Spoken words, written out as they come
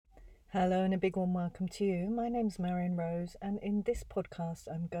Hello and a big warm welcome to you. My name's Marion Rose, and in this podcast,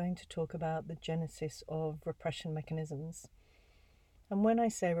 I'm going to talk about the genesis of repression mechanisms. And when I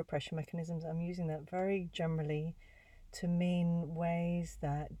say repression mechanisms, I'm using that very generally to mean ways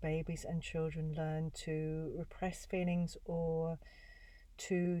that babies and children learn to repress feelings or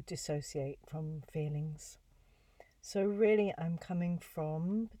to dissociate from feelings. So, really, I'm coming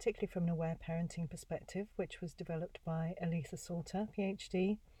from, particularly from an aware parenting perspective, which was developed by Aletha Salter,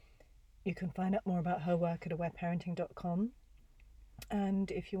 PhD. You can find out more about her work at awareparenting.com. And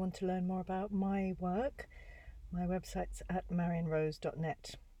if you want to learn more about my work, my website's at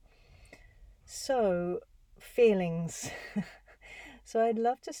marionrose.net. So, feelings. So, I'd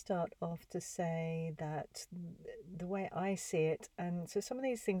love to start off to say that the way I see it, and so some of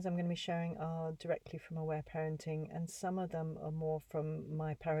these things I'm going to be sharing are directly from aware parenting, and some of them are more from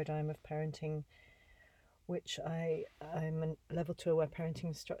my paradigm of parenting, which I'm a level 2 aware parenting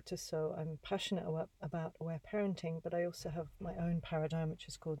instructor, so I'm passionate about aware parenting, but I also have my own paradigm, which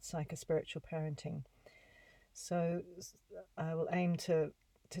is called psychospiritual parenting. So I will aim to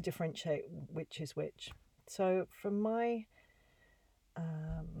differentiate which is which. So from my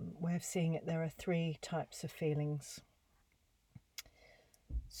way of seeing it, there are three types of feelings.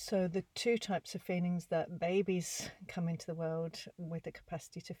 So the two types of feelings that babies come into the world with the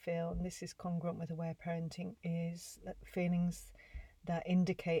capacity to feel, and this is congruent with aware parenting, is that feelings that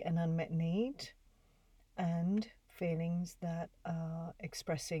indicate an unmet need and feelings that are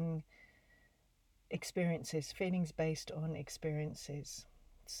expressing experiences, feelings based on experiences.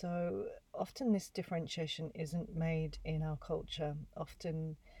 So often this differentiation isn't made in our culture.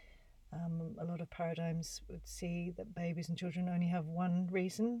 Often a lot of paradigms would see that babies and children only have one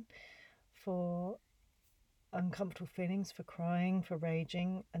reason for uncomfortable feelings, for crying, for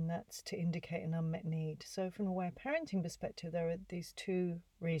raging, and that's to indicate an unmet need. So from an aware parenting perspective, there are these two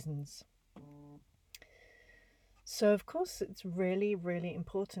reasons. So of course it's really, really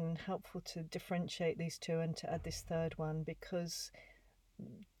important and helpful to differentiate these two and to add this third one, because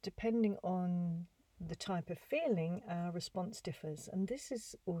depending on the type of feeling, our response differs. And this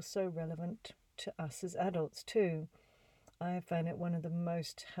is also relevant to us as adults too. I have found it one of the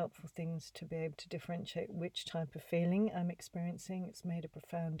most helpful things to be able to differentiate which type of feeling I'm experiencing. It's made a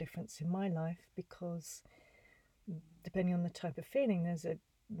profound difference in my life because depending on the type of feeling, the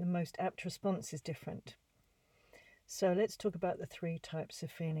most apt response is different. So let's talk about the three types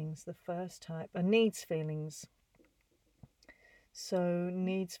of feelings. The first type are needs feelings. So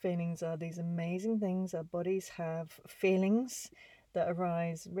needs feelings are these amazing things our bodies have, feelings that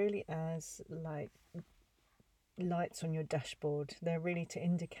arise really as like lights on your dashboard. They're really to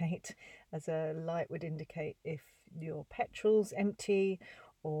indicate, as a light would indicate, if your petrol's empty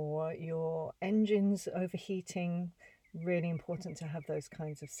or your engine's overheating. Really important to have those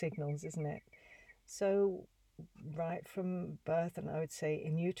kinds of signals, isn't it? So right from birth, and I would say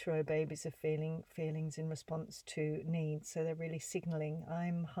in utero, babies are feeling feelings in response to needs. So they're really signaling,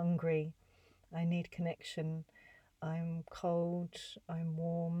 I'm hungry, I need connection, I'm cold, I'm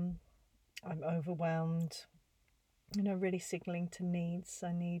warm, I'm overwhelmed. Really signaling to needs.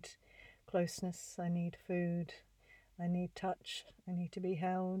 I need closeness, I need food, I need touch, I need to be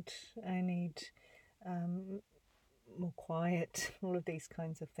held, I need more quiet, all of these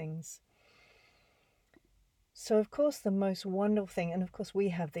kinds of things. So of course the most wonderful thing, and of course we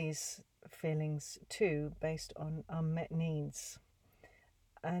have these feelings too based on unmet needs,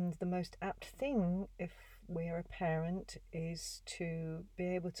 and the most apt thing if we are a parent is to be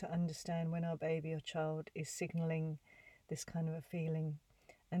able to understand when our baby or child is signaling this kind of a feeling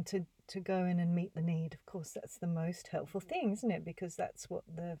and to go in and meet the need. Of course that's the most helpful thing, isn't it? Because that's what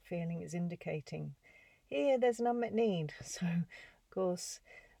the feeling is indicating. Here there's an unmet need. So of course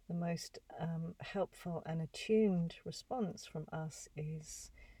the most helpful and attuned response from us is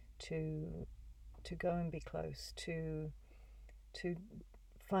to go and be close, to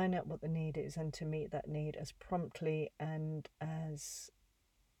find out what the need is and to meet that need as promptly and as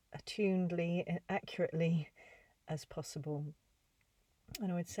attunedly and accurately as possible.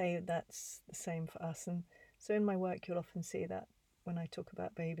 And I would say that's the same for us. And so in my work you'll often see that when I talk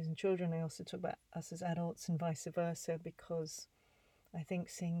about babies and children, I also talk about us as adults and vice versa, because I think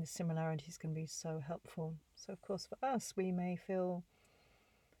seeing the similarities can be so helpful. So of course for us, we may feel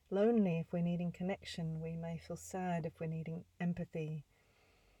lonely if we're needing connection, we may feel sad if we're needing empathy,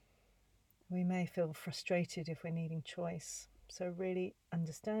 we may feel frustrated if we're needing choice. So really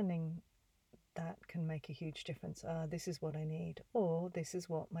understanding that can make a huge difference. This is what I need, or this is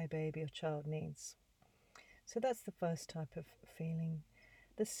what my baby or child needs. So that's the first type of feeling.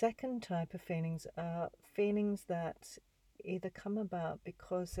 The second type of feelings are feelings that either come about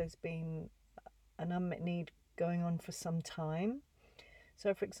because there's been an unmet need going on for some time.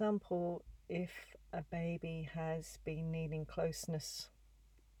 So, for example, if a baby has been needing closeness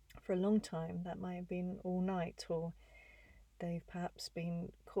for a long time, that might have been all night, or they've perhaps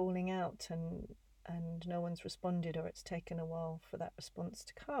been calling out and no one's responded, or it's taken a while for that response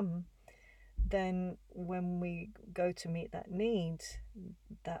to come, then when we go to meet that need,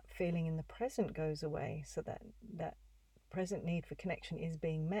 that feeling in the present goes away. So that present need for connection is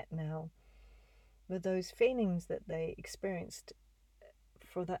being met now. But those feelings that they experienced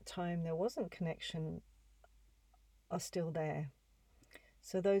for that time there wasn't connection are still there.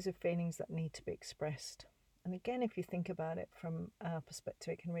 So those are feelings that need to be expressed. And again, if you think about it from our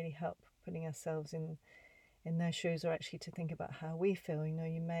perspective, it can really help putting ourselves in their shoes, or actually to think about how we feel. You know,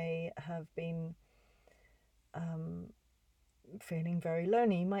 you may have been feeling very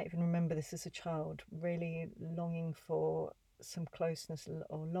lonely. You might even remember this as a child, really longing for some closeness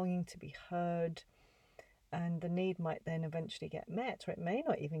or longing to be heard. And the need might then eventually get met, or it may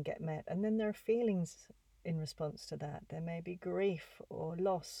not even get met. And then there are feelings in response to that. There may be grief or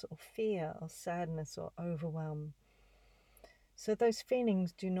loss or fear or sadness or overwhelm. So those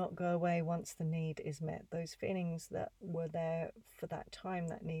feelings do not go away once the need is met. Those feelings that were there for that time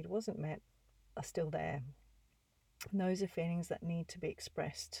that need wasn't met are still there. And those are feelings that need to be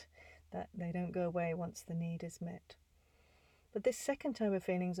expressed, that they don't go away once the need is met. But this second type of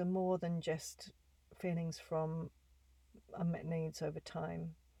feelings are more than just feelings from unmet needs over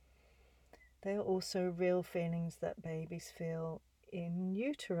time. They are also real feelings that babies feel in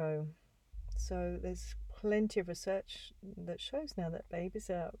utero. So there's plenty of research that shows now that babies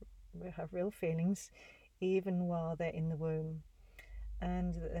have real feelings even while they're in the womb,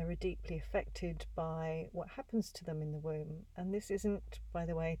 and that they're deeply affected by what happens to them in the womb. And this isn't, by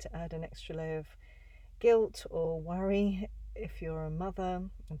the way, to add an extra layer of guilt or worry if you're a mother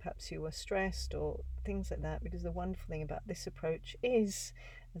and perhaps you were stressed or things like that, because the wonderful thing about this approach is,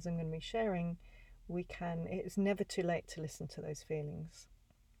 as I'm going to be sharing, it's never too late to listen to those feelings.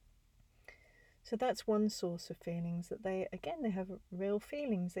 So that's one source of feelings, that they have real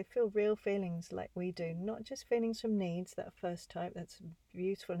feelings. They feel real feelings like we do, not just feelings from needs, that first type. That's a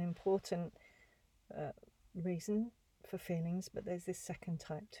beautiful and important reason for feelings, but there's this second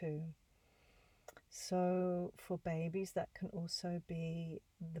type too. So for babies, that can also be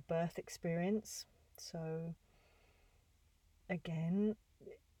the birth experience. So again,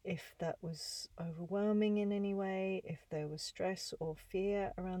 if that was overwhelming in any way, if there was stress or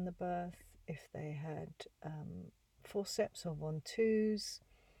fear around the birth, if they had forceps or von-twos,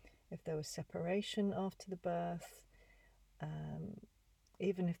 if there was separation after the birth,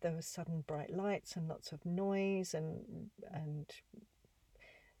 even if there was sudden bright lights and lots of noise and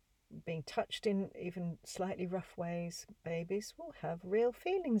being touched in even slightly rough ways, babies will have real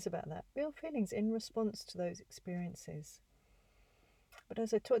feelings about that, real feelings in response to those experiences. But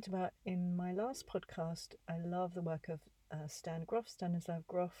as I talked about in my last podcast, I love the work of Stanislav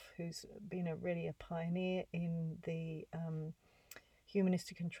Grof, who's been really a pioneer in the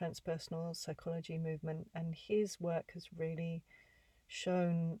humanistic and transpersonal psychology movement, and his work has really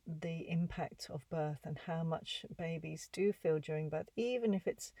shown the impact of birth and how much babies do feel during birth, even if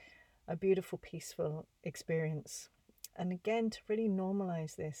it's a beautiful, peaceful experience. And again, to really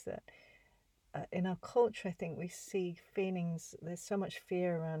normalize this, that in our culture, I think we see feelings, there's so much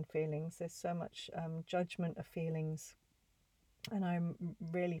fear around feelings, there's so much judgment of feelings. And I'm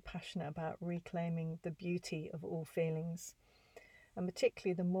really passionate about reclaiming the beauty of all feelings. And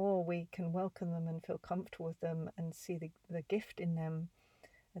particularly the more we can welcome them and feel comfortable with them and see the gift in them,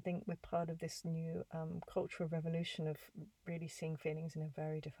 I think we're part of this new cultural revolution of really seeing feelings in a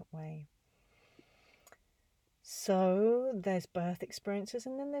very different way. So there's birth experiences,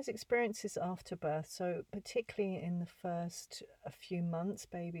 and then there's experiences after birth. So particularly in the first few months,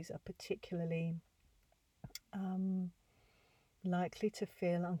 babies are particularly likely to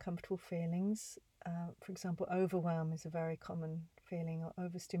feel uncomfortable feelings. For example, overwhelm is a very common feeling, or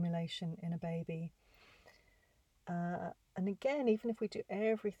overstimulation in a baby. And again, even if we do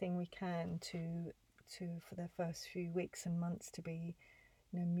everything we can to for their first few weeks and months to be,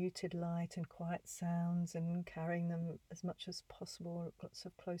 muted light and quiet sounds, and carrying them as much as possible, lots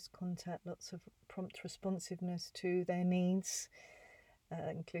of close contact, lots of prompt responsiveness to their needs,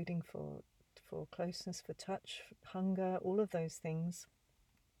 including for closeness, for touch, hunger, all of those things,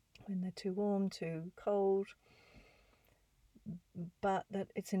 when they're too warm, too cold. But that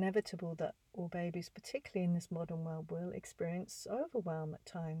it's inevitable that all babies, particularly in this modern world, will experience overwhelm at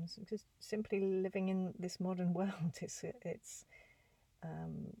times, because simply living in this modern world,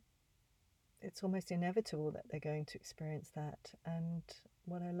 it's almost inevitable that they're going to experience that. And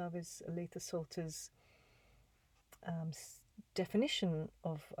what I love is Aletha Salter's um, definition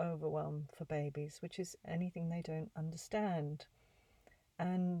of overwhelm for babies, which is anything they don't understand.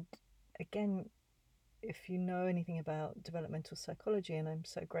 And again, if you know anything about developmental psychology, and I'm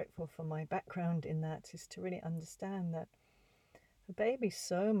so grateful for my background in that, is to really understand that for babies,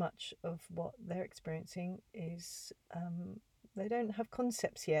 so much of what they're experiencing is they don't have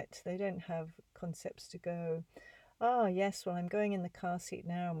concepts yet. They don't have concepts to go, oh, yes, well, I'm going in the car seat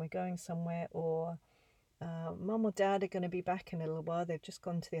now and we're going somewhere, or mum or dad are going to be back in a little while. They've just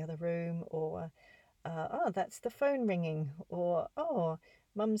gone to the other room, or oh, that's the phone ringing, or oh,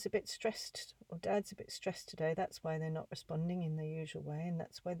 mum's a bit stressed or dad's a bit stressed today. That's why they're not responding in the usual way, and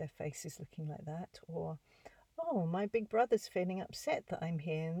that's why their face is looking like that. Or oh, my big brother's feeling upset that I'm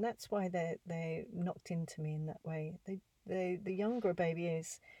here, and that's why they knocked into me in that way. The younger a baby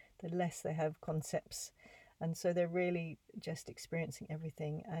is, the less they have concepts, and so they're really just experiencing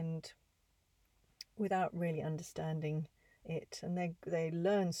everything and without really understanding it. And they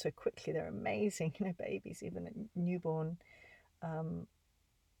learn so quickly. They're amazing. Babies, even at newborn,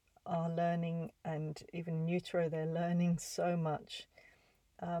 are learning, and even in utero, they're learning so much.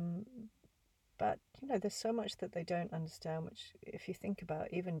 But there's so much that they don't understand, which, if you think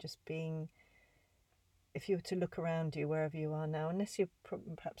about, even just being, if you were to look around you wherever you are now, unless you're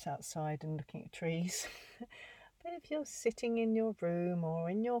perhaps outside and looking at trees, but if you're sitting in your room or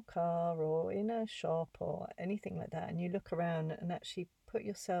in your car or in a shop or anything like that, and you look around and actually put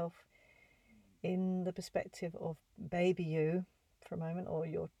yourself in the perspective of baby you for a moment, or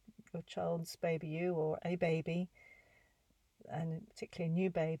your child's baby you, or a baby, and particularly a new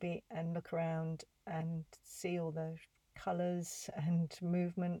baby, and look around and see all the colours and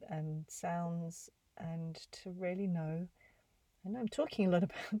movement and sounds, and to really know, I know I'm talking a lot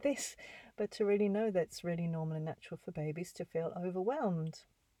about this, but to really know that it's really normal and natural for babies to feel overwhelmed.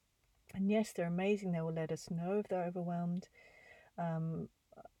 And yes, they're amazing. They will let us know if they're overwhelmed. I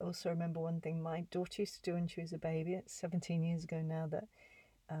also remember one thing my daughter used to do when she was a baby. It's 17 years ago now, that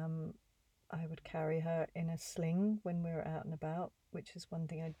I would carry her in a sling when we were out and about, which is one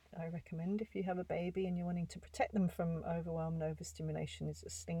thing I recommend if you have a baby and you're wanting to protect them from overwhelm and overstimulation. Is a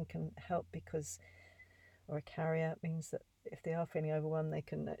sling can help, because, or a carrier, means that if they are feeling overwhelmed, they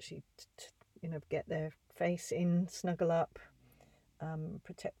can actually get their face in, snuggle up,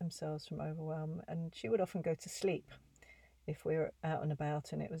 protect themselves from overwhelm. And she would often go to sleep if we were out and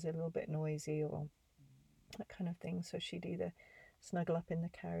about and it was a little bit noisy or that kind of thing. So she'd either snuggle up in the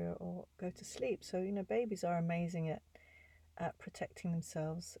carrier or go to sleep. So babies are amazing at protecting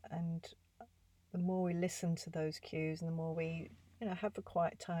themselves, and the more we listen to those cues and the more we have a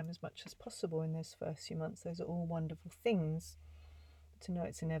quiet time as much as possible in those first few months, those are all wonderful things. To know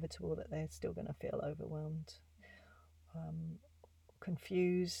it's inevitable that they're still going to feel overwhelmed,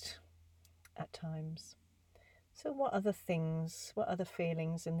 confused at times. So what other things, what other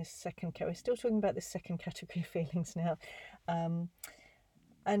feelings in this second category? We're still talking about this second category of feelings now.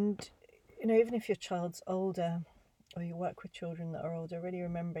 And even if your child's older, or you work with children that are older, really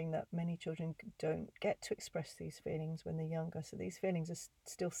remembering that many children don't get to express these feelings when they're younger. So these feelings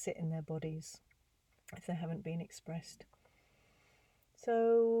still sit in their bodies if they haven't been expressed.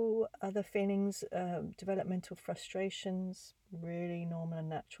 So other feelings, developmental frustrations, really normal and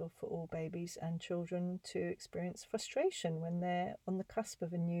natural for all babies and children to experience frustration when they're on the cusp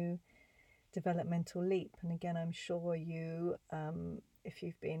of a new developmental leap. And again, I'm sure you, if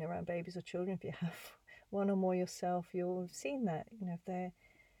you've been around babies or children, if you have one or more yourself, you'll have seen that. Particularly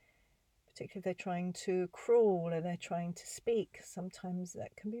if they're trying to crawl or they're trying to speak, sometimes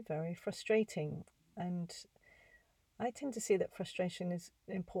that can be very frustrating. And I tend to see that frustration is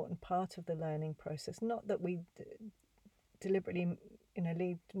an important part of the learning process. Not that we deliberately,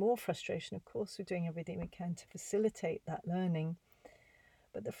 lead more frustration. Of course, we're doing everything we can to facilitate that learning,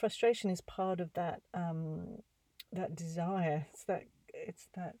 but the frustration is part of that that desire. It's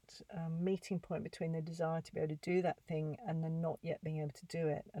that meeting point between the desire to be able to do that thing and then not yet being able to do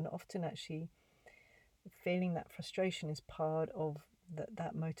it. And often, actually, feeling that frustration is part of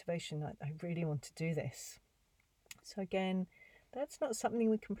that motivation. I really want to do this. So again, that's not something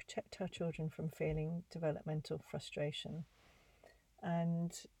we can protect our children from, feeling developmental frustration.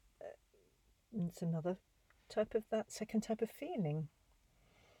 And it's another type of that second type of feeling.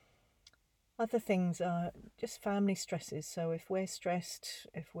 Other things are just family stresses. So if we're stressed,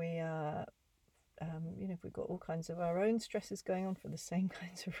 if we are, if we've got all kinds of our own stresses going on for the same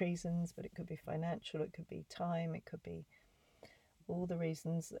kinds of reasons, but it could be financial, it could be time, it could be all the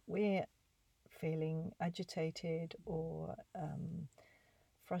reasons that we're feeling agitated or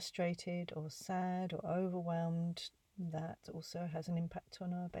frustrated or sad or overwhelmed, that also has an impact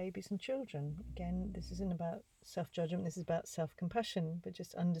on our babies and children. Again, this isn't about self-judgment, this is about self-compassion, but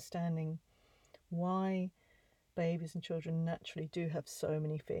just understanding why babies and children naturally do have so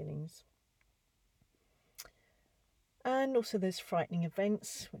many feelings. And also there's frightening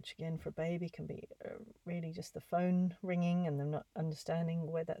events, which again for a baby can be really just the phone ringing and them not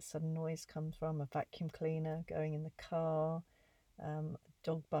understanding where that sudden noise comes from, a vacuum cleaner going in the car, a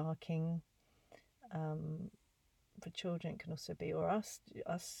dog barking. For children it can also be, or us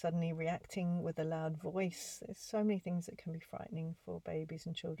suddenly reacting with a loud voice. There's so many things that can be frightening for babies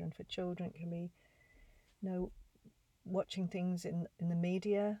and children. For children it can be, watching things in the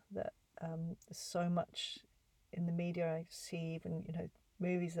media that there's so much in the media I see, even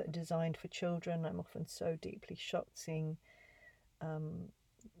movies that are designed for children. I'm often so deeply shocked seeing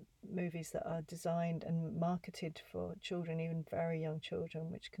movies that are designed and marketed for children, even very young children,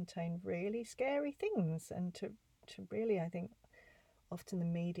 which contain really scary things. And to really, I think often the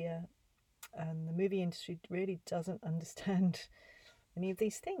media and the movie industry really doesn't understand any of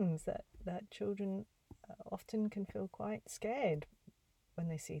these things, that children often can feel quite scared when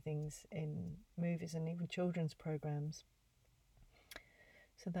they see things in movies and even children's programs.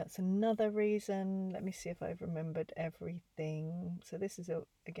 So that's another reason. Let me see if I've remembered everything. So this is,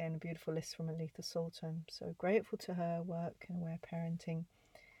 again, a beautiful list from Aletha Salter. I'm so grateful to her work and Aware Parenting,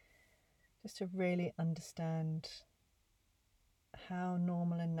 just to really understand how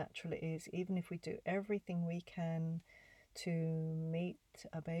normal and natural it is, even if we do everything we can to meet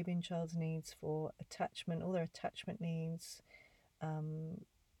a baby and child's needs for attachment, all their attachment needs,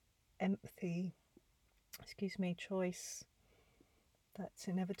 empathy, choice, that's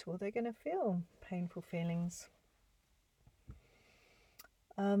inevitable. They're going to feel painful feelings.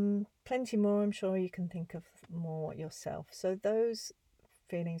 Plenty more, I'm sure you can think of more yourself. So those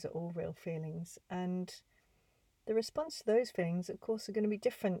feelings are all real feelings, and the response to those feelings, of course, are going to be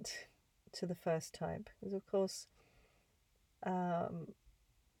different to the first type, because of course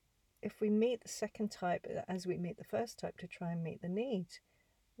if we meet the second type as we meet the first type to try and meet the need,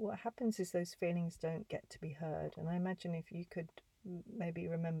 what happens is those feelings don't get to be heard. And I imagine if you could maybe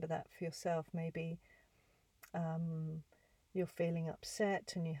remember that for yourself, maybe you're feeling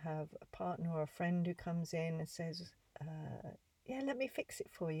upset and you have a partner or a friend who comes in and says, yeah, let me fix it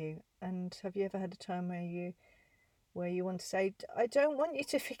for you. And have you ever had a time where you want to say, I don't want you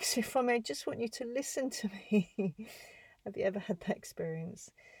to fix it for me, I just want you to listen to me? Have you ever had that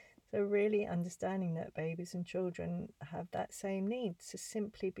experience? So really understanding that babies and children have that same need to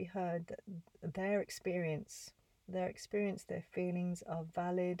simply be heard, that their experience, their feelings are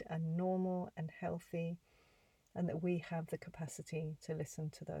valid and normal and healthy, and that we have the capacity to listen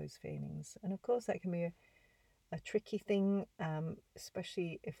to those feelings. And of course that can be a tricky thing,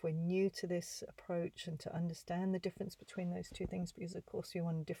 especially if we're new to this approach, and to understand the difference between those two things, because of course we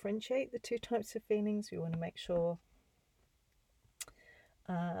want to differentiate the two types of feelings. We want to make sure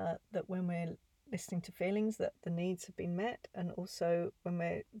that when we're listening to feelings, that the needs have been met, and also when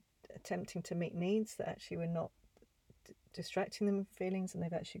we're attempting to meet needs, that actually we're not distracting them with feelings and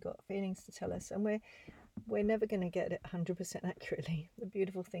they've actually got feelings to tell us. And we're never going to get it 100% accurately. The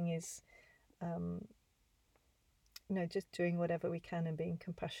beautiful thing is just doing whatever we can and being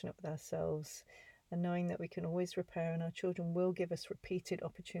compassionate with ourselves, and knowing that we can always repair, and our children will give us repeated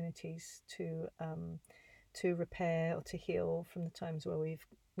opportunities to repair or to heal from the times where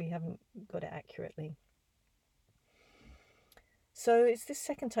we haven't got it accurately. So it's this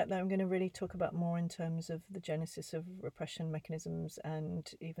second type that I'm going to really talk about more in terms of the genesis of repression mechanisms and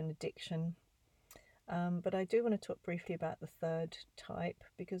even addiction. But I do want to talk briefly about the third type,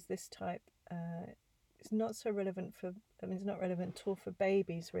 because this type is not so relevant it's not relevant at all for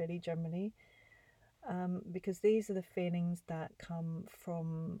babies really generally, because these are the feelings that come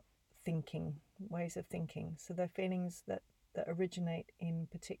from thinking, ways of thinking. So they're feelings that originate in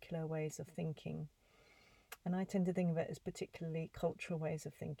particular ways of thinking. And I tend to think of it as particularly cultural ways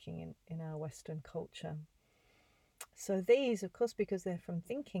of thinking in our Western culture. So these, of course, because they're from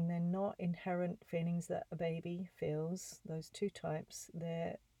thinking, they're not inherent feelings that a baby feels, those two types.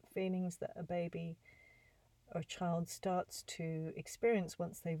 They're feelings that a baby or a child starts to experience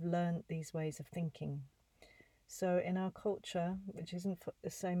once they've learned these ways of thinking. So in our culture, which isn't the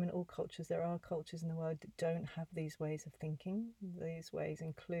same in all cultures, there are cultures in the world that don't have these ways of thinking. These ways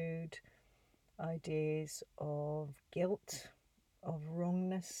include ideas of guilt, of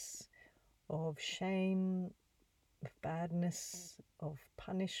wrongness, of shame, of badness, of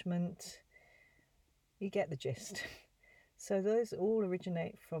punishment. You get the gist. So those all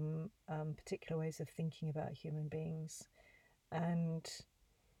originate from particular ways of thinking about human beings. And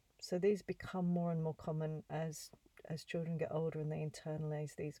So these become more and more common as children get older and they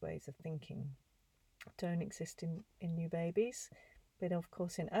internalize these ways of thinking. Don't exist in new babies, but of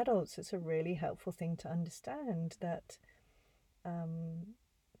course in adults it's a really helpful thing to understand that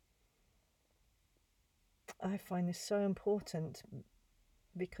I find this so important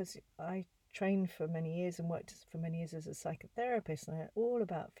because I trained for many years and worked for many years as a psychotherapist, and I had all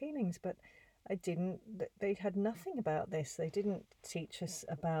about feelings, but they had nothing about this. They didn't teach us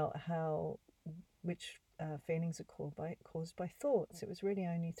about which feelings are caused by thoughts. It was really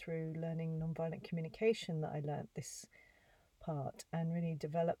only through learning nonviolent communication that I learnt this part and really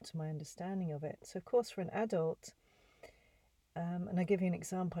developed my understanding of it. So, of course, for an adult, and I'll give you an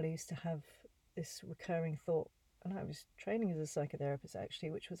example. I used to have this recurring thought, and I was training as a psychotherapist actually,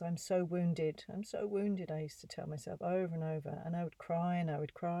 which was, I'm so wounded. I'm so wounded. I used to tell myself over and over, and I would cry and I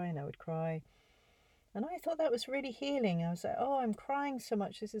would cry and I would cry. And I thought that was really healing. I was like, oh, I'm crying so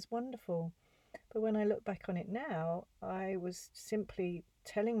much. This is wonderful. But when I look back on it now, I was simply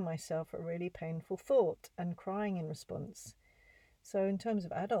telling myself a really painful thought and crying in response. So in terms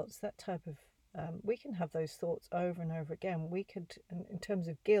of adults, that type of we can have those thoughts over and over again. We could, in terms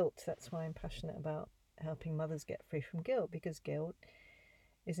of guilt, that's why I'm passionate about helping mothers get free from guilt, because guilt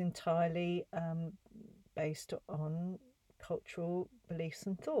is entirely based on cultural beliefs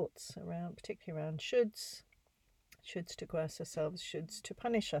and thoughts around, particularly around shoulds to coerce ourselves, shoulds to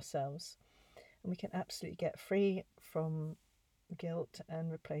punish ourselves. And we can absolutely get free from guilt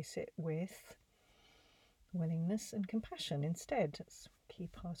and replace it with willingness and compassion instead. It's a key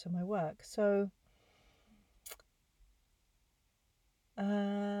part of my work. So,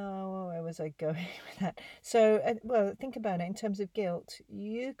 where was I going with that? So, well, think about it in terms of guilt.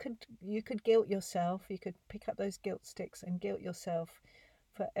 You could guilt yourself. You could pick up those guilt sticks and guilt yourself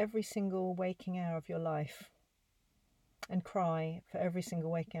for every single waking hour of your life, and cry for every single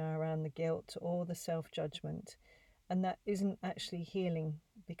waking hour around the guilt or the self-judgment. And that isn't actually healing,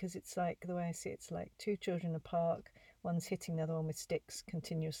 because it's like, the way I see it, it's like two children in a park, one's hitting the other one with sticks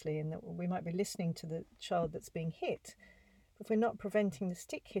continuously, and that we might be listening to the child that's being hit. But if we're not preventing the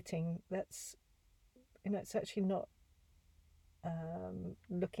stick hitting, that's, it's actually not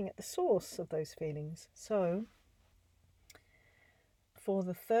looking at the source of those feelings. So for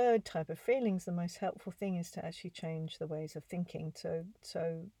the third type of feelings, the most helpful thing is to actually change the ways of thinking.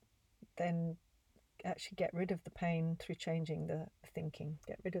 So then actually get rid of the pain through changing the thinking,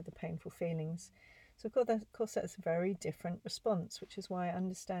 get rid of the painful feelings. So of course that's a very different response, which is why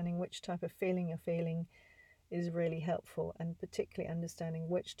understanding which type of feeling you're feeling is really helpful, and particularly understanding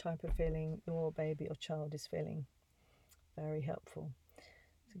which type of feeling your baby or child is feeling, very helpful.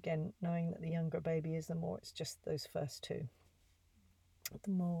 So again, knowing that the younger a baby is, the more it's just those first two.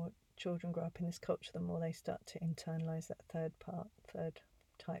 The more children grow up in this culture, the more they start to internalize that third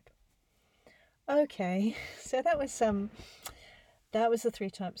type. Okay, so that was the three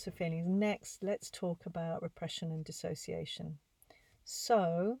types of feelings. Next, let's talk about repression and dissociation.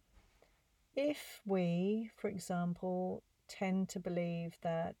 So, if we, for example, tend to believe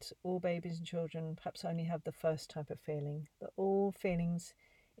that all babies and children perhaps only have the first type of feeling, that all feelings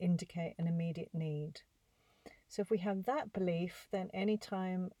indicate an immediate need. So if we have that belief, then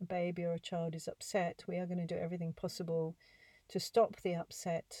anytime a baby or a child is upset, we are going to do everything possible to stop the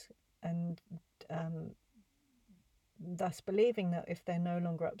upset, and thus believing that if they're no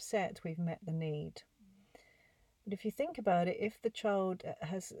longer upset, we've met the need. But if you think about it, if the child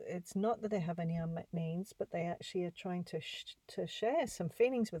it's not that they have any unmet needs, but they actually are trying to share some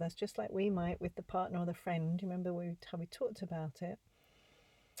feelings with us, just like we might with the partner or the friend. Remember how we talked about it?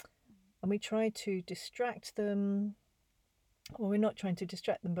 And we try to distract them. Well, we're not trying to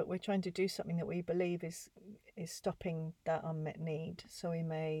distract them, but we're trying to do something that we believe is stopping that unmet need. So we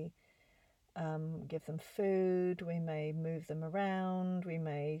may give them food, we may move them around, we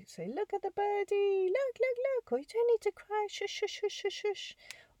may say, look at the birdie, look, or you don't need to cry, shush, shush, shush, shush, shush.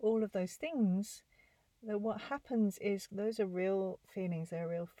 All of those things, that what happens is those are real feelings, they're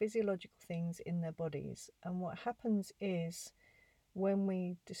real physiological things in their bodies. And what happens is when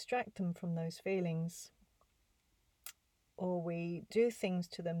we distract them from those feelings, or we do things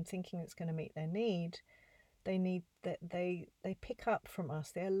to them thinking it's going to meet their need, they pick up from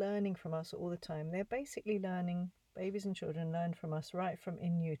us. They're learning from us all the time. They're basically learning. Babies and children learn from us right from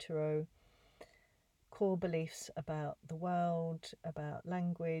in utero. Core beliefs about the world, about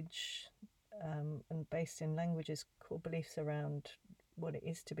language, and based in languages, core beliefs around what it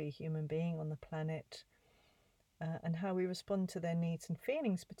is to be a human being on the planet, and how we respond to their needs and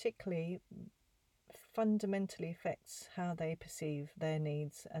feelings, particularly, fundamentally affects how they perceive their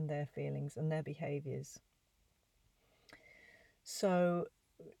needs and their feelings and their behaviours. So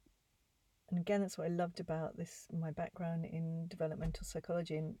And again, that's what I loved about this, my background in developmental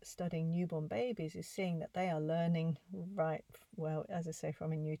psychology and studying newborn babies, is seeing that they are learning right, well, as I say,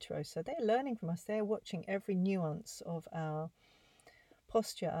 from in utero. So they're learning from us. They're watching every nuance of our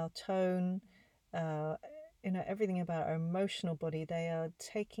posture, our tone, everything about our emotional body. They are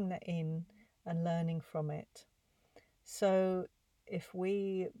taking that in and learning from it. So if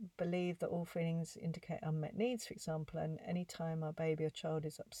we believe that all feelings indicate unmet needs, for example, and any time our baby or child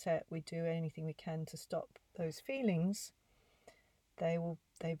is upset, we do anything we can to stop those feelings, they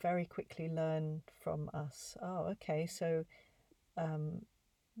very quickly learn from us. Oh, okay, so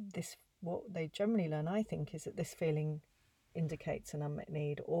this, what they generally learn, I think, is that this feeling indicates an unmet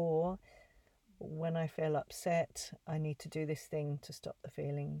need, or when I feel upset, I need to do this thing to stop the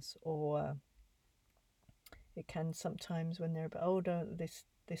feelings, or it can sometimes, when they're a bit older,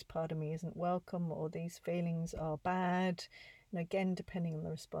 this part of me isn't welcome, or these feelings are bad. And again, depending on the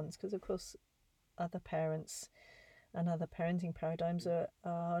response, because of course other parents and other parenting paradigms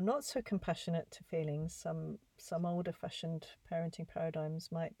are not so compassionate to feelings. Some older fashioned parenting paradigms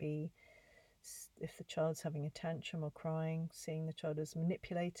might be, if the child's having a tantrum or crying, seeing the child as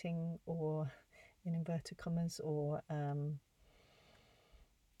manipulating, or in inverted commas, or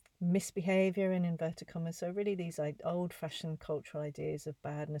misbehavior in inverted commas. So really these old-fashioned cultural ideas of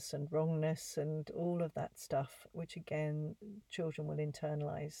badness and wrongness and all of that stuff, which again children will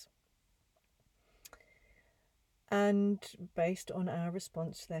internalize, and based on our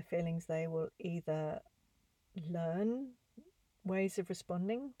response to their feelings, they will either learn ways of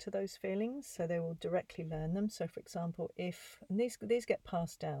responding to those feelings, so they will directly learn them. So for example, if, and these get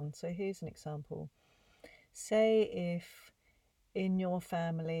passed down, so here's an example. Say if in your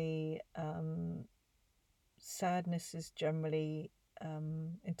family sadness is generally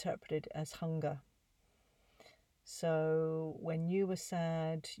interpreted as hunger. So when you were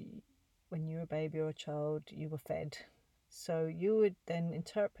sad, when you were a baby or a child, you were fed. So you would then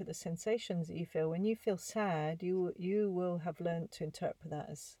interpret the sensations that you feel. When you feel sad, you will have learned to interpret that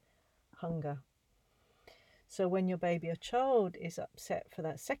as hunger. So when your baby or child is upset for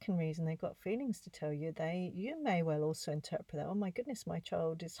that second reason, they've got feelings to tell you, you may well also interpret that, oh my goodness, my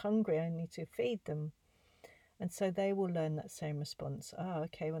child is hungry, I need to feed them. And so they will learn that same response.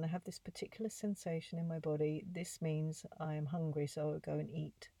 Okay, when I have this particular sensation in my body, this means I am hungry, so I'll go and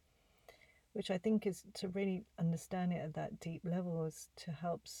eat. Which I think is, to really understand it at that deep level, is to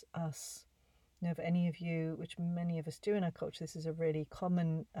help us, if any of you, which many of us do in our culture, this is a really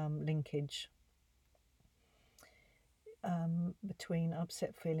common linkage between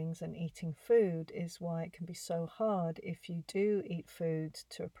upset feelings and eating food, is why it can be so hard if you do eat food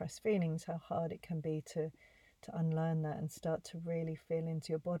to repress feelings, how hard it can be to unlearn that and start to really feel into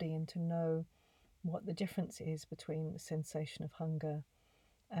your body and to know what the difference is between the sensation of hunger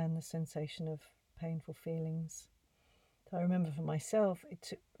and the sensation of painful feelings. So I remember for myself,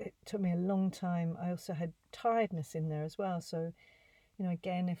 it took me a long time. I also had tiredness in there as well. So,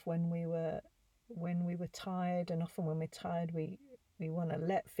 again, if when we were tired, and often when we're tired, we want to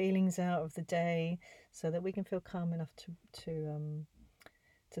let feelings out of the day so that we can feel calm enough to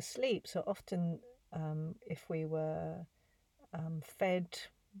sleep. So often, if we were fed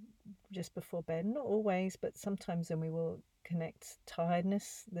just before bed, not always, but sometimes, then we will connect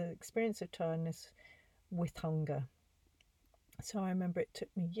tiredness, the experience of tiredness, with hunger. So I remember it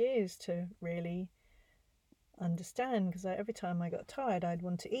took me years to really understand, because every time I got tired, I'd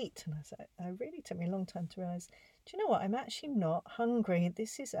want to eat, and it really took me a long time to realize, do you know what, I'm actually not hungry,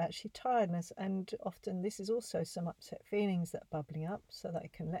 this is actually tiredness. And often this is also some upset feelings that are bubbling up, so that I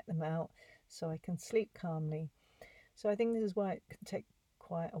can let them out, so I can sleep calmly. So I think this is why it can take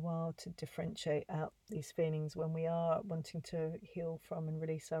quite a while to differentiate out these feelings when we are wanting to heal from and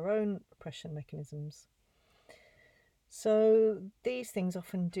release our own repression mechanisms. So these things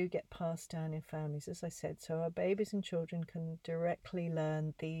often do get passed down in families, as I said. So our babies and children can directly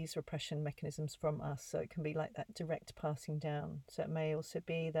learn these repression mechanisms from us. So it can be like that direct passing down. So it may also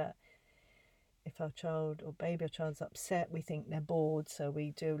be that if our child or baby or child's upset, we think they're bored, so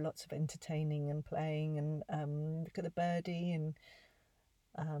we do lots of entertaining and playing and look at the birdie, and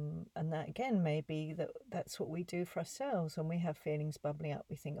that again may be that's what we do for ourselves. When we have feelings bubbling up,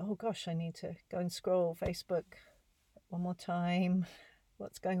 we think, oh gosh, I need to go and scroll Facebook one more time.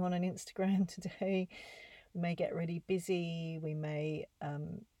 What's going on Instagram today? We may get really busy. We may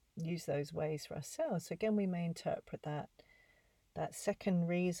use those ways for ourselves. So again, we may interpret that second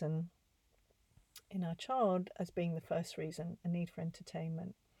reason in our child as being the first reason, a need for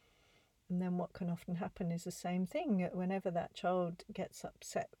entertainment. And then what can often happen is the same thing. Whenever that child gets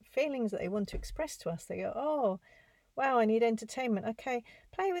upset feelings that they want to express to us, they go, oh, wow, I need entertainment. Okay,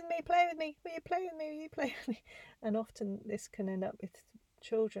 play with me, play with me. Will you play with me? Will you play with me? And often this can end up with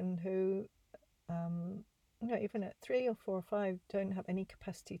children who, um, even at 3 or 4 or 5, don't have any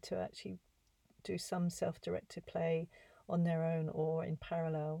capacity to actually do some self-directed play on their own or in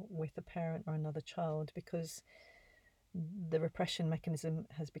parallel with a parent or another child, because the repression mechanism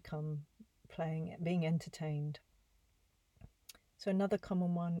has become being entertained. So another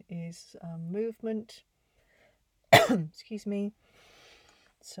common one is movement. Excuse me.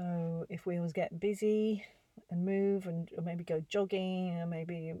 So if we always get busy and move, or maybe go jogging, or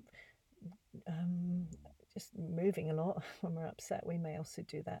maybe um, just moving a lot when we're upset, we may also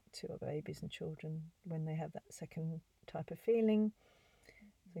do that to our babies and children when they have that second type of feeling.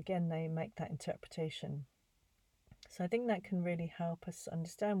 So again, they make that interpretation. So I think that can really help us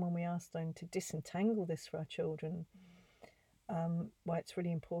understand when we ask them to disentangle this for our children, why it's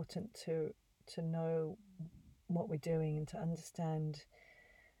really important to know what we're doing and to understand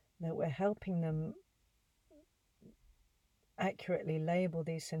that we're helping them accurately label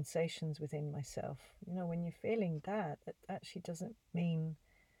these sensations within myself. When you're feeling that, it actually doesn't mean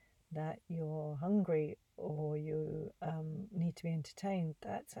that you're hungry or you need to be entertained.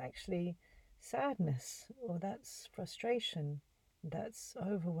 That's actually sadness, or that's frustration, that's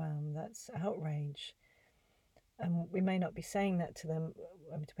overwhelm, that's outrage. And we may not be saying that to them,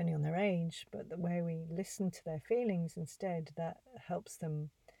 depending on their age, but the way we listen to their feelings instead, that helps them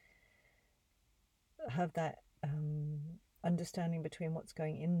have that understanding between what's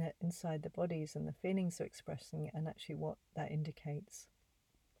going inside the bodies and the feelings they're expressing, and actually what that indicates.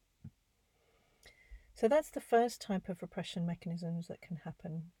 So that's the first type of repression mechanisms that can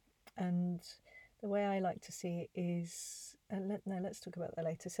happen. And the way I like to see it is, let's talk about that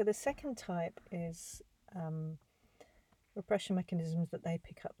later. So the second type is repression mechanisms that they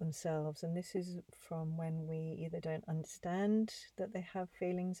pick up themselves. And this is from when we either don't understand that they have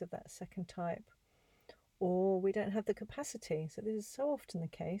feelings of that second type, or we don't have the capacity. So this is so often the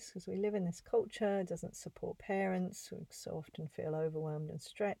case because we live in this culture, it doesn't support parents, we so often feel overwhelmed and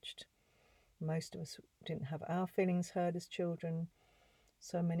stretched. Most of us didn't have our feelings heard as children.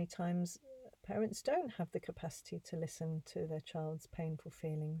 So many times parents don't have the capacity to listen to their child's painful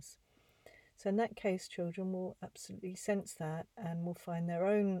feelings. So in that case, children will absolutely sense that and will find their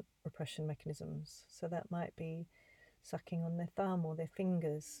own repression mechanisms. So that might be sucking on their thumb or their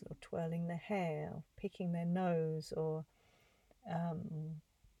fingers, or twirling their hair, or picking their nose, or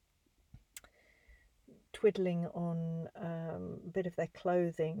twiddling on a bit of their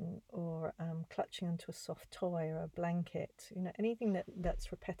clothing, or clutching onto a soft toy or a blanket, anything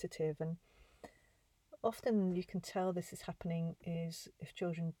that's repetitive. And often you can tell this is happening is if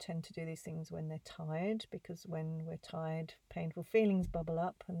children tend to do these things when they're tired, because when we're tired, painful feelings bubble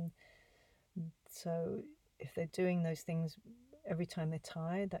up. And so if they're doing those things every time they're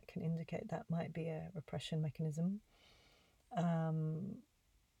tired, that can indicate that might be a repression mechanism.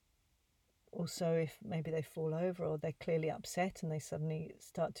 Also, if maybe they fall over or they're clearly upset and they suddenly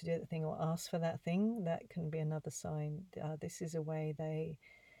start to do the thing or ask for that thing, that can be another sign. This is a way they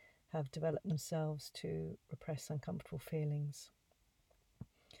have developed themselves to repress uncomfortable feelings.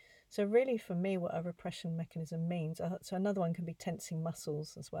 So really, for me, what a repression mechanism means, so another one can be tensing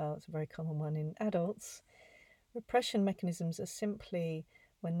muscles as well. It's a very common one in adults. Repression mechanisms are simply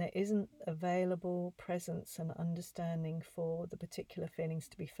when there isn't available presence and understanding for the particular feelings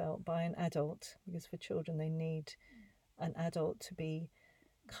to be felt by an adult, because for children they need an adult to be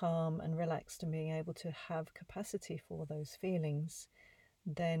calm and relaxed and being able to have capacity for those feelings.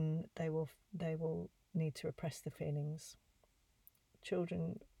 Then they will need to repress the feelings.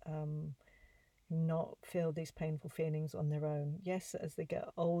 Children not feel these painful feelings on their own. Yes, as they get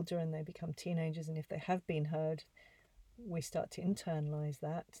older and they become teenagers, and if they have been heard, we start to internalize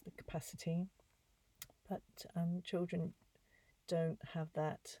that, the capacity. But children don't have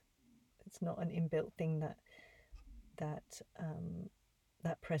that. It's not an inbuilt thing, that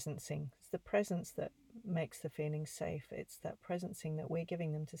presencing. It's the presence that makes the feeling safe. It's that presencing that we're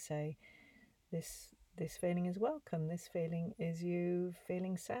giving them to say, this feeling is welcome. This feeling is you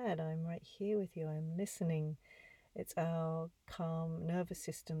feeling sad. I'm right here with you. I'm listening. It's our calm nervous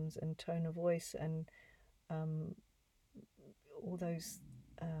systems and tone of voice and all those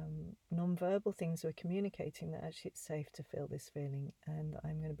non-verbal things we're communicating, that actually it's safe to feel this feeling, and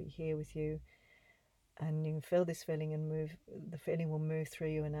I'm going to be here with you, and you can feel this feeling and the feeling will move through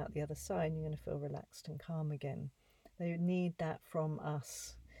you and out the other side, and you're going to feel relaxed and calm again. They need that from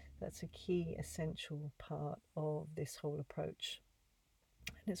us. That's a key essential part of this whole approach,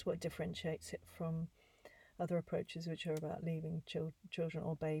 and it's what differentiates it from other approaches which are about leaving children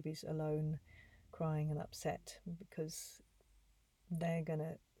or babies alone crying and upset, because they're going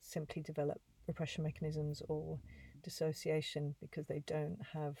to simply develop repression mechanisms or dissociation because um,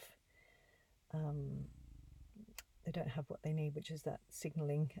 they don't have what they need, which is that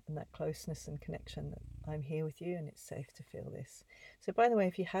signaling and that closeness and connection that I'm here with you and it's safe to feel this. So, by the way,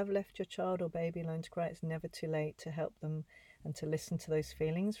 if you have left your child or baby alone to cry, it's never too late to help them and to listen to those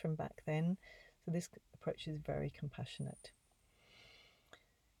feelings from back then. So this approach is very compassionate.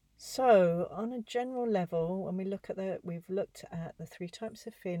 So, on a general level, when we've looked at the 3 types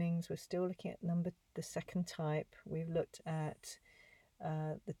of feelings. We're still looking at the second type. We've looked at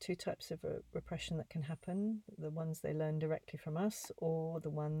the 2 types of repression that can happen: the ones they learn directly from us, or the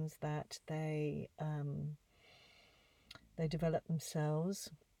ones that they develop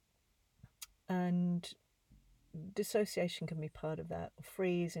themselves. And dissociation can be part of that, or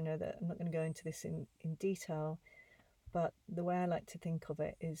freeze. That I'm not going to go into this in detail, but the way I like to think of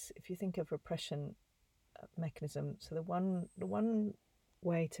it is, if you think of repression mechanism, so the one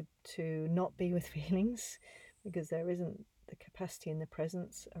way to not be with feelings, because there isn't the capacity and the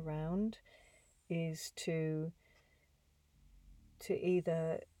presence around, is to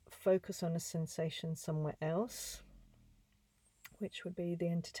either focus on a sensation somewhere else, which would be the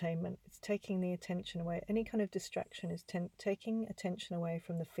entertainment. It's taking the attention away. Any kind of distraction is taking attention away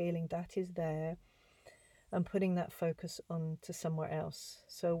from the feeling that is there and putting that focus on to somewhere else.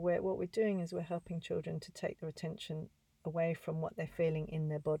 So what we're doing is we're helping children to take their attention away from what they're feeling in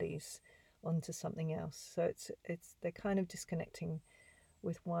their bodies onto something else. So it's they're kind of disconnecting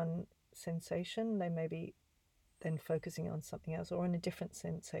with one sensation. They may be then focusing on something else or on a different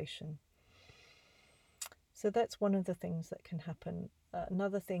sensation. So that's one of the things that can happen.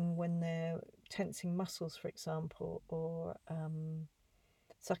 Another thing, when they're tensing muscles, for example, or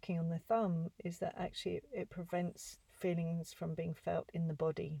sucking on their thumb, is that actually it prevents feelings from being felt in the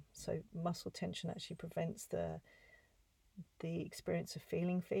body. So muscle tension actually prevents the experience of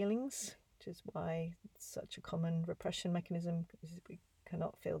feeling feelings, which is why it's such a common repression mechanism, because we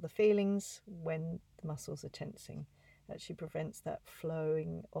cannot feel the feelings when the muscles are tensing. It actually prevents that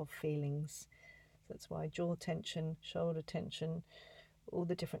flowing of feelings. So that's why jaw tension, shoulder tension, all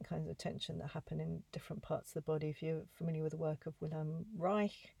the different kinds of tension that happen in different parts of the body. If you're familiar with the work of Wilhelm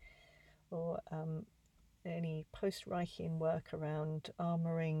Reich, or any post-Reichian work around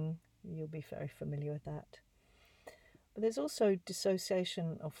armoring, you'll be very familiar with that. But there's also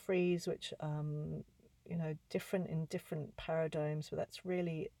dissociation or freeze, which different in different paradigms, but that's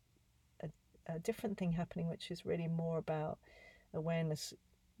really a different thing happening, which is really more about awareness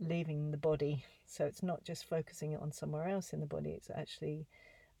leaving the body. So it's not just focusing it on somewhere else in the body, it's actually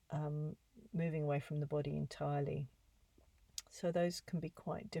moving away from the body entirely. So those can be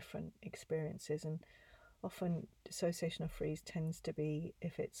quite different experiences, and often dissociation or freeze tends to be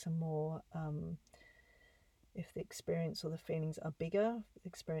if it's a more if the experience or the feelings are bigger, the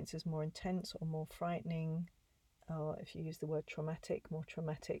experience is more intense or more frightening, or if you use the word more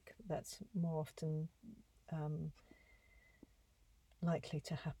traumatic, that's more often likely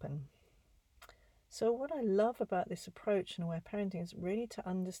to happen. So what I love about this approach in aware parenting is really to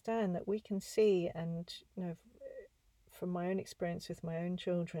understand that we can see, and from my own experience with my own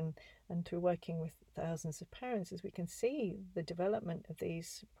children and through working with thousands of parents, is we can see the development of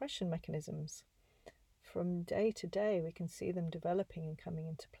these repression mechanisms. From day to day, we can see them developing and coming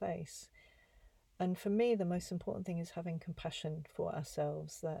into place. And for me, the most important thing is having compassion for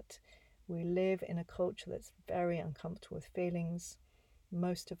ourselves, that we live in a culture that's very uncomfortable with feelings.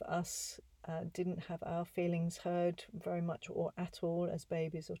 Most of us didn't have our feelings heard very much or at all as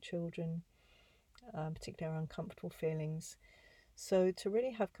babies or children, particularly our uncomfortable feelings. So to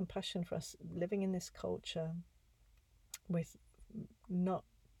really have compassion for us living in this culture with not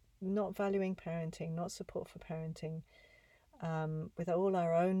valuing parenting, not support for parenting, with all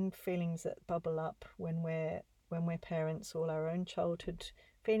our own feelings that bubble up when we're parents, all our own childhood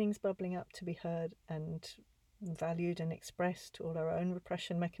feelings bubbling up to be heard and valued and expressed, all our own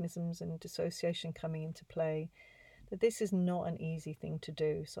repression mechanisms and dissociation coming into play, that this is not an easy thing to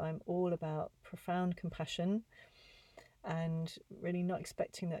do. So I'm all about profound compassion and really not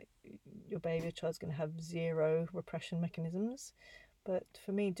expecting that your baby or child's going to have zero repression mechanisms. But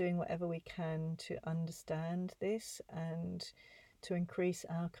for me, doing whatever we can to understand this and to increase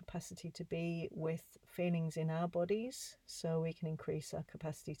our capacity to be with feelings in our bodies, so we can increase our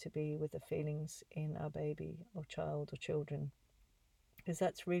capacity to be with the feelings in our baby or child or children. Because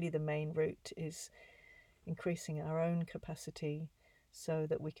that's really the main route, is increasing our own capacity so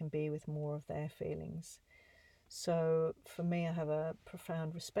that we can be with more of their feelings. So for me, I have a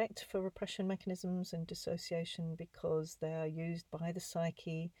profound respect for repression mechanisms and dissociation, because they are used by the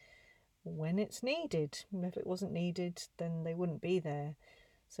psyche when it's needed. If it wasn't needed, then they wouldn't be there.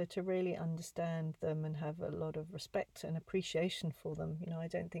 So to really understand them and have a lot of respect and appreciation for them. I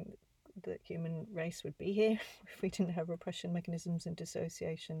don't think that human race would be here if we didn't have repression mechanisms and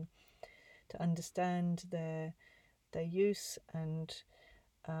dissociation. To understand their use, and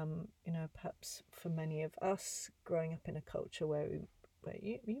perhaps for many of us growing up in a culture where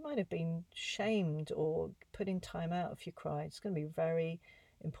you might have been shamed or put in time out if you cried. It's going to be very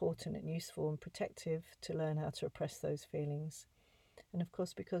important and useful and protective to learn how to repress those feelings. And of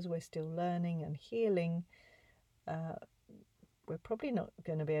course, because we're still learning and healing, we're probably not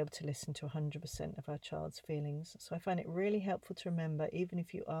going to be able to listen to 100% of our child's feelings. So I find it really helpful to remember, even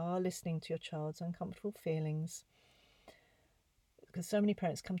if you are listening to your child's uncomfortable feelings, because so many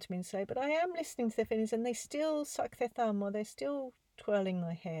parents come to me and say, but I am listening to their feelings and they still suck their thumb or they're still twirling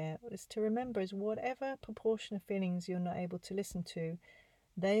my hair. Is to remember is whatever proportion of feelings you're not able to listen to,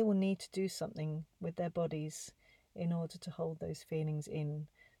 they will need to do something with their bodies in order to hold those feelings in.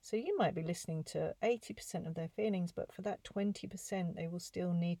 So you might be listening to 80% of their feelings, but for that 20%, they will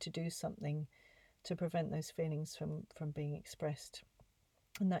still need to do something to prevent those feelings from being expressed.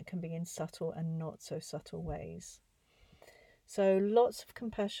 And that can be in subtle and not so subtle ways. So lots of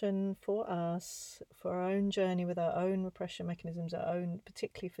compassion for us, for our own journey with our own repression mechanisms, our own,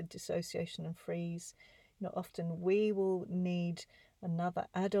 particularly for dissociation and freeze. Often we will need another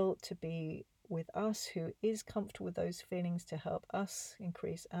adult to be with us who is comfortable with those feelings to help us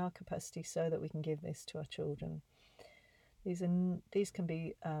increase our capacity so that we can give this to our children. These can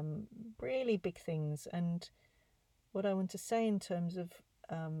be really big things. And what I want to say in terms of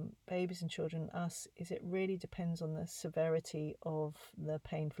babies and children, us, is it really depends on the severity of the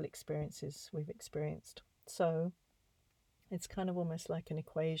painful experiences we've experienced. So it's kind of almost like an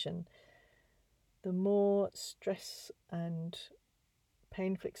equation. The more stress and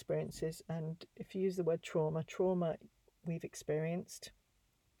painful experiences, and if you use the word trauma we've experienced,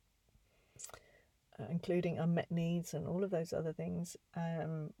 including unmet needs and all of those other things,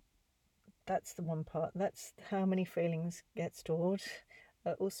 that's the one part. That's how many feelings get stored.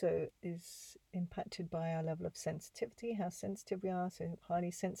 Also is impacted by our level of sensitivity, how sensitive we are. So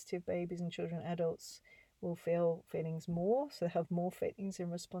highly sensitive babies and children, adults will feel feelings more, so they have more feelings in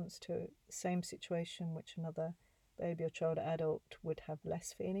response to the same situation which another baby or child or adult would have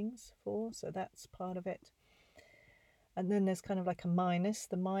less feelings for. So that's part of it. And then there's kind of like a minus.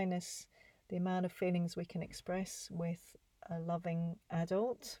 The minus, the amount of feelings we can express with a loving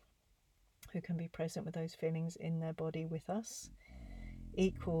adult who can be present with those feelings in their body with us,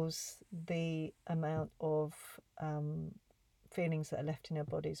 equals the amount of feelings that are left in our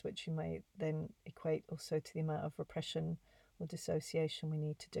bodies, which you may then equate also to the amount of repression or dissociation we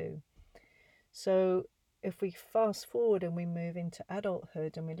need to do. So if we fast forward and we move into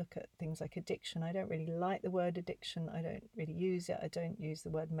adulthood and we look at things like addiction, I don't really like the word addiction. I don't really use it. I don't use the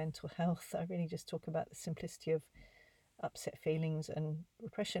word mental health. I really just talk about the simplicity of upset feelings and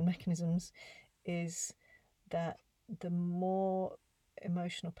repression mechanisms. Is that the more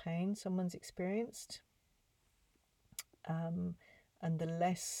emotional pain someone's experienced, and the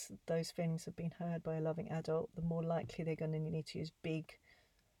less those feelings have been heard by a loving adult, the more likely they're going to need to use big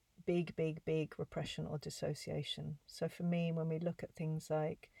repression or dissociation. So for me, when we look at things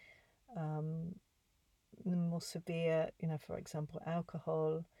like the more severe, for example,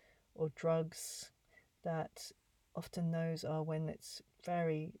 alcohol or drugs, that often those are when it's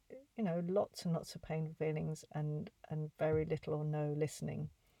very, lots and lots of painful feelings and very little or no listening.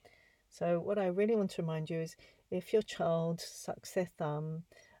 So what I really want to remind you is, if your child sucks their thumb,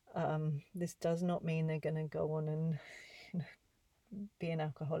 this does not mean they're going to go on and be an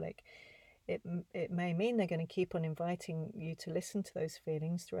alcoholic. It may mean they're going to keep on inviting you to listen to those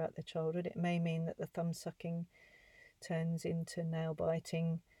feelings throughout their childhood. It may mean that the thumb sucking turns into nail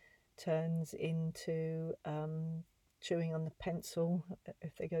biting, turns into chewing on the pencil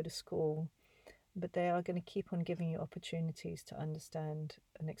if they go to school. But they are going to keep on giving you opportunities to understand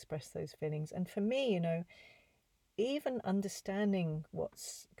and express those feelings. And for me, even understanding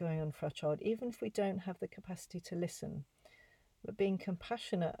what's going on for our child, even if we don't have the capacity to listen, but being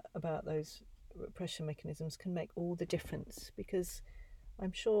compassionate about those repression mechanisms can make all the difference. Because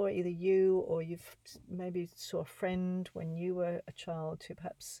I'm sure either you or you've maybe saw a friend when you were a child who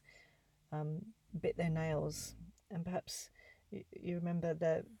perhaps bit their nails, and perhaps you remember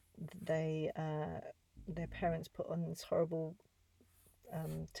that their parents put on this horrible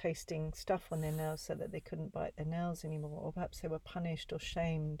tasting stuff on their nails so that they couldn't bite their nails anymore, or perhaps they were punished or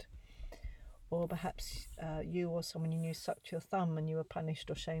shamed, or perhaps you or someone you knew sucked your thumb and you were punished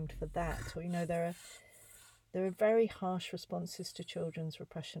or shamed for that. Or there are There are very harsh responses to children's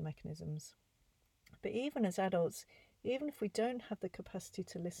repression mechanisms. But even as adults, even if we don't have the capacity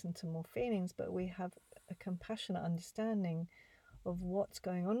to listen to more feelings, but we have a compassionate understanding of what's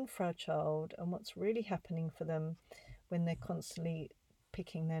going on for our child and what's really happening for them when they're constantly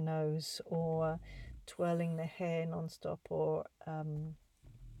picking their nose or twirling their hair nonstop or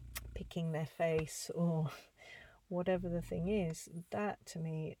picking their face or whatever the thing is, that to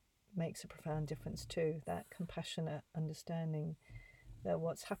me makes a profound difference too. That compassionate understanding that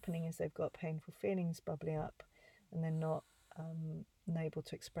what's happening is they've got painful feelings bubbling up and they're not able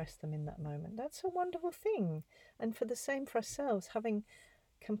to express them in that moment. That's a wonderful thing. And for the same for ourselves, having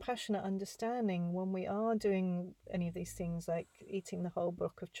compassionate understanding when we are doing any of these things like eating the whole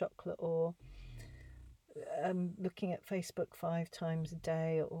block of chocolate or looking at Facebook 5 times a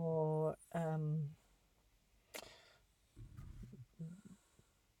day or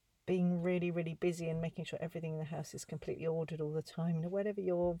being really, really busy and making sure everything in the house is completely ordered all the time. You know, whatever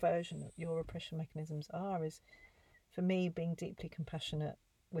your version of your repression mechanisms are, is for me being deeply compassionate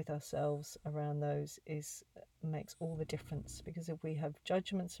with ourselves around those makes all the difference. Because if we have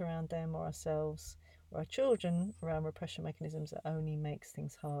judgments around them or ourselves or our children around repression mechanisms, it only makes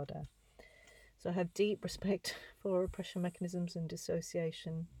things harder. So I have deep respect for repression mechanisms and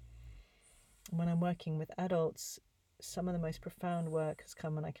dissociation. When I'm working with adults, some of the most profound work has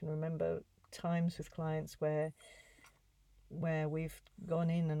come, and I can remember times with clients where we've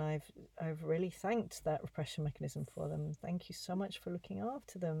gone in and I've really thanked that repression mechanism for them. Thank you so much for looking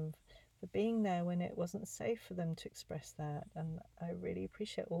after them, for being there when it wasn't safe for them to express that. And I really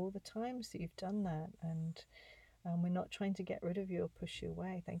appreciate all the times that you've done that. And we're not trying to get rid of you or push you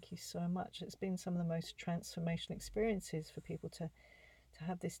away. Thank you so much. It's been some of the most transformational experiences for people to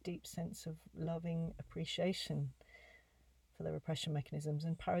have this deep sense of loving appreciation for the repression mechanisms.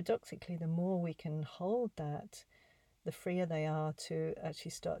 And paradoxically, the more we can hold that, the freer they are to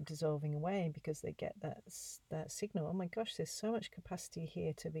actually start dissolving away, because they get that signal, oh my gosh, there's so much capacity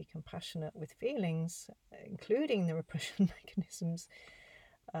here to be compassionate with feelings, including the repression mechanisms,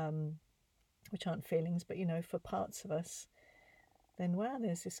 which aren't feelings, but for parts of us. Then wow,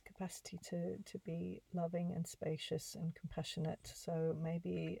 there's this capacity to be loving and spacious and compassionate. So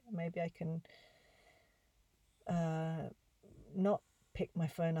maybe I can not pick my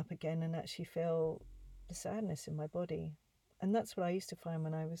phone up again and actually feel the sadness in my body. And that's what I used to find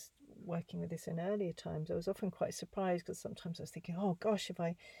when I was working with this in earlier times. I was often quite surprised, because sometimes I was thinking, oh gosh, if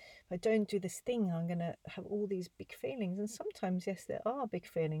I don't do this thing, I'm going to have all these big feelings. And sometimes, yes, there are big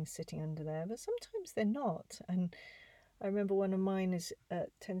feelings sitting under there, but sometimes they're not. And I remember one of mine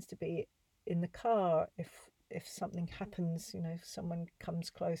tends to be in the car. If something happens, if someone comes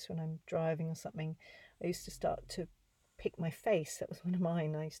close when I'm driving or something, I used to start to pick my face. That was one of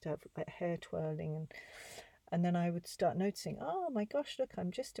mine. I used to have like hair twirling, and then I would start noticing, oh my gosh, look, I'm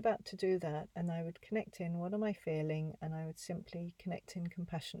just about to do that. And I would connect in, what am I feeling? And I would simply connect in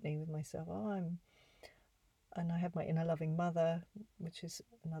compassionately with myself. And I have my inner loving mother, which is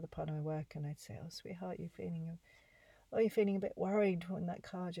another part of my work. And I'd say, oh sweetheart, you're feeling a bit worried when that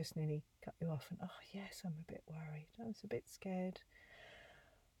car just nearly cut you off. And oh yes, I'm a bit worried. I was a bit scared.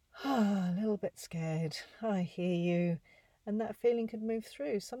 A little bit scared. I hear you. And that feeling could move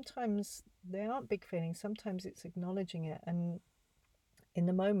through. Sometimes they aren't big feelings. Sometimes it's acknowledging it. And in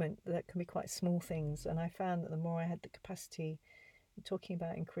the moment, that can be quite small things. And I found that the more I had the capacity, talking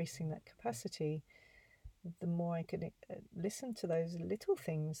about increasing that capacity, the more I could listen to those little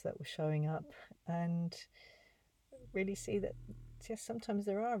things that were showing up and really see that, yes, sometimes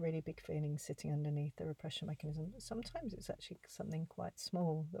there are really big feelings sitting underneath the repression mechanism. But sometimes it's actually something quite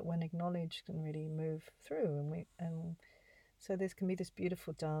small that, when acknowledged, can really move through. And so there can be this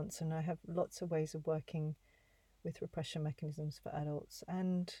beautiful dance. And I have lots of ways of working with repression mechanisms for adults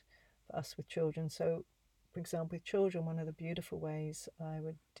and for us with children. So, for example, with children, one of the beautiful ways I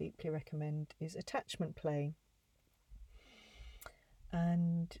would deeply recommend is attachment play.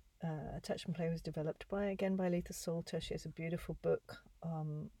 And attachment play was developed by Letha Salter. She has a beautiful book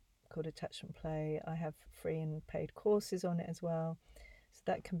called Attachment Play. I have free and paid courses on it as well. So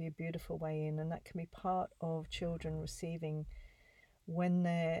that can be a beautiful way in, and that can be part of children receiving, when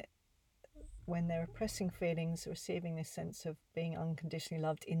they're repressing feelings, receiving this sense of being unconditionally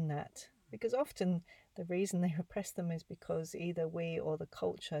loved in that. Because often the reason they repress them is because either we or the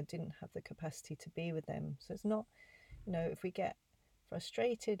culture didn't have the capacity to be with them. So it's not, if we get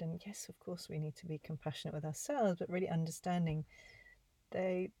frustrated, and yes, of course we need to be compassionate with ourselves, but really understanding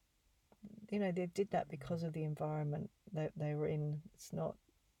they did that because of the environment that they were in. It's not,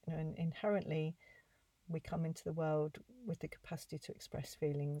 inherently we come into the world with the capacity to express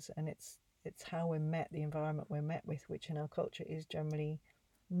feelings, and it's it's how we're met, the environment we're met with, which in our culture is generally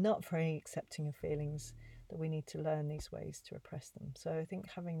not very accepting of feelings, that we need to learn these ways to repress them. So I think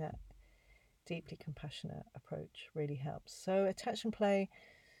having that deeply compassionate approach really helps. So attachment play,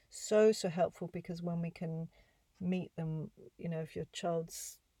 so helpful, because when we can meet them, if your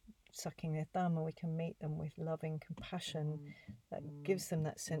child's sucking their thumb, and we can meet them with loving compassion, that gives them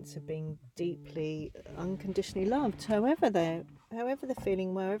that sense of being deeply unconditionally loved, however they're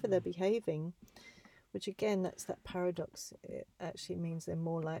feeling, wherever they're behaving, which again, that's that paradox. It actually means they're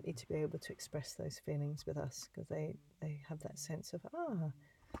more likely to be able to express those feelings with us, because they have that sense of,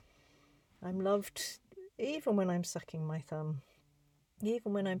 I'm loved even when I'm sucking my thumb,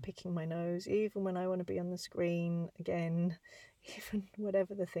 even when I'm picking my nose, even when I want to be on the screen again, even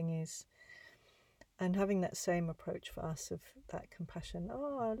whatever the thing is. And having that same approach for us of that compassion.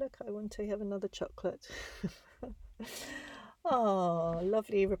 Oh, look, I want to have another chocolate. Oh,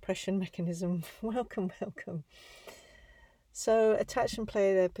 lovely repression mechanism. Welcome. So attachment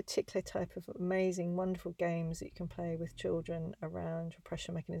play, they're a particular type of amazing, wonderful games that you can play with children around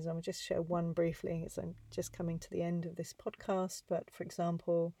repression mechanism. I'll just share one briefly, as I'm just coming to the end of this podcast. But for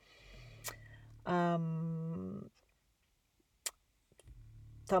example, thumb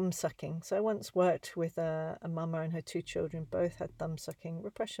sucking. So I once worked with a mama and her two children, both had thumb sucking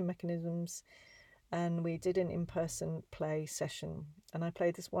repression mechanisms, and we did an in-person play session. And I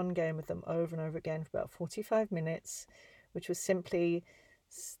played this one game with them over and over again for about 45 minutes, which was simply,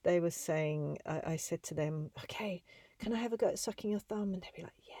 they were saying, I said to them, okay, can I have a go at sucking your thumb? And they'd be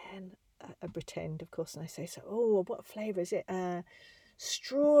like, yeah. And I pretend, of course, and I say, so, oh, what flavour is it?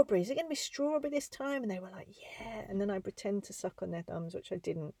 Strawberry. Is it going to be strawberry this time? And they were like, yeah. And then I pretend to suck on their thumbs, which I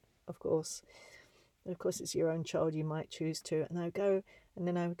didn't, of course. And of course, it's your own child, you might choose to. And I would go,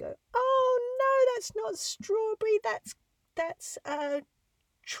 oh no, that's not strawberry. That's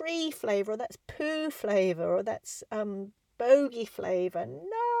tree flavour, or that's poo flavour, or that's bogey flavour.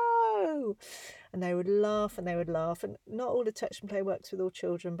 No. And they would laugh and they would laugh. And not all attachment play works with all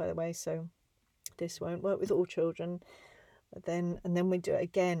children, by the way, so this won't work with all children. But then we do it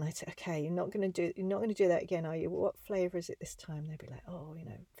again. I say, okay, you're not going to do that again, are you? What flavour is it this time? They'd be like, oh,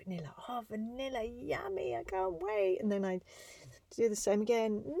 vanilla. Oh, vanilla, yummy! I can't wait. And then I do the same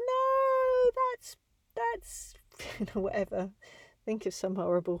again. No, that's whatever. Think of some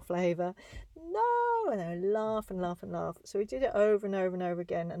horrible flavour. No, and they would laugh and laugh and laugh. So we did it over and over and over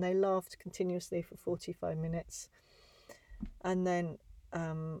again, and they laughed continuously for 45 minutes. And then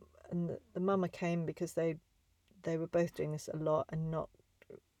and the mama came because they were both doing this a lot and not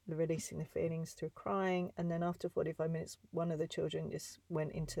releasing the feelings through crying. And then after 45 minutes, one of the children just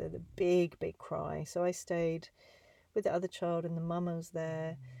went into the big cry. So I stayed with the other child, and the mama was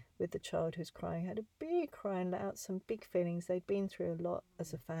there with the child who's crying, had a big cry and let out some big feelings. They'd been through a lot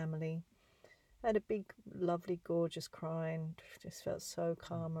as a family, had a big, lovely, gorgeous cry, and just felt so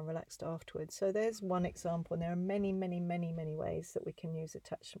calm and relaxed afterwards. So there's one example, and there are many ways that we can use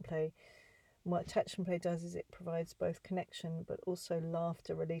attachment play. And what attachment play does is it provides both connection, but also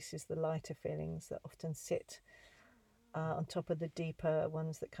laughter releases the lighter feelings that often sit on top of the deeper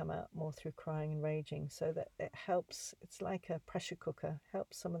ones that come out more through crying and raging. So that it helps, it's like a pressure cooker,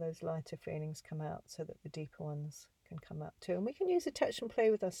 helps some of those lighter feelings come out so that the deeper ones can come out too. And we can use attachment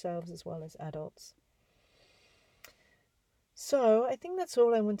play with ourselves as well as adults. So I think that's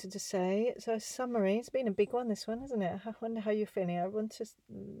all I wanted to say. So summary, it's been a big one, this one, hasn't it? I wonder how you're feeling. I want to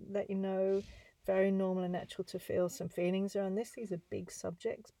let you know, very normal and natural to feel some feelings around this. These are big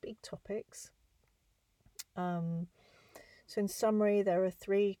subjects, big topics. So in summary, there are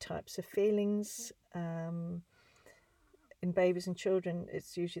 3 types of feelings. In babies and children,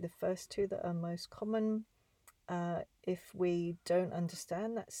 it's usually the first 2 that are most common. If we don't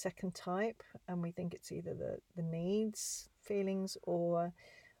understand that second type, and we think it's either the needs feelings, or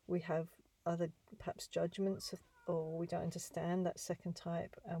we have other perhaps judgments, or we don't understand that second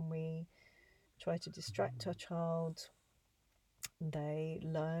type and we try to distract our child, they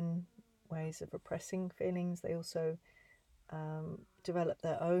learn ways of repressing feelings. They also develop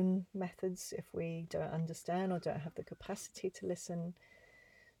their own methods if we don't understand or don't have the capacity to listen.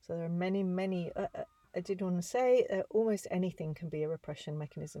 So there are many I did want to say almost anything can be a repression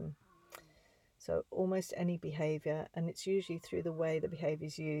mechanism. So almost any behaviour, and it's usually through the way the behaviour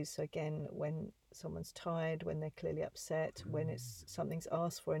is used. So again, when someone's tired, when they're clearly upset, when it's something's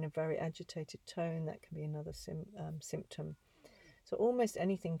asked for in a very agitated tone, that can be another symptom. So almost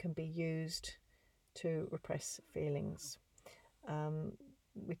anything can be used to repress feelings.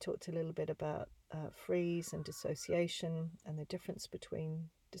 We talked a little bit about freeze and dissociation and the difference between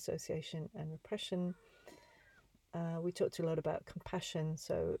dissociation and repression. We talked a lot about compassion,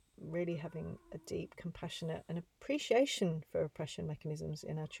 so really having a deep, compassionate and appreciation for repression mechanisms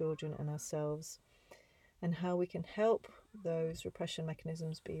in our children and ourselves, and how we can help those repression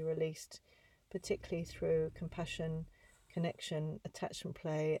mechanisms be released, particularly through compassion, connection, attachment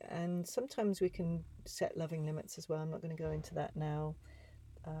play, and sometimes we can set loving limits as well. I'm not going to go into that now.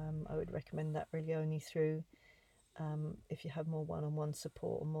 I would recommend that really only through if you have more one-on-one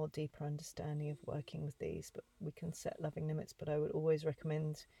support or more deeper understanding of working with these, but we can set loving limits. But I would always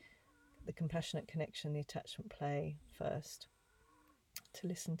recommend the compassionate connection, the attachment play first, to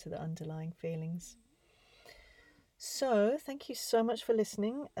listen to the underlying feelings. So thank you so much for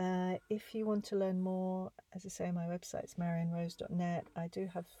listening. If you want to learn more, as I say, my website's marianrose.net. I do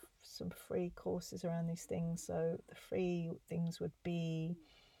have some free courses around these things. So the free things would be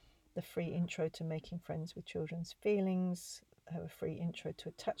the free intro to making friends with children's feelings. I have a free intro to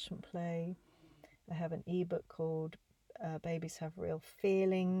attachment play. I have an ebook called Babies Have Real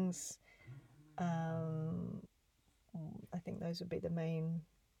Feelings. I think those would be the main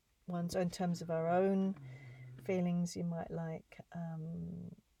ones. In terms of our own feelings, you might like,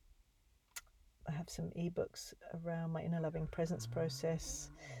 I have some ebooks around my inner loving presence process,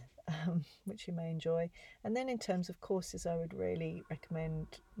 which you may enjoy. And then in terms of courses, I would really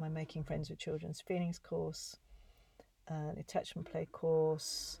recommend my Making Friends with Children's Feelings course, the attachment play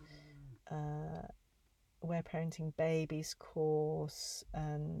course, Aware Parenting Babies course,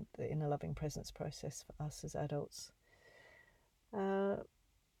 and the inner loving presence process for us as adults.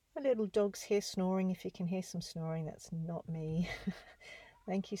 My little dog's here snoring. If you can hear some snoring, that's not me.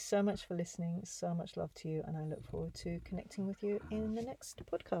 Thank you so much for listening. So much love to you, and I look forward to connecting with you in the next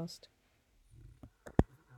podcast.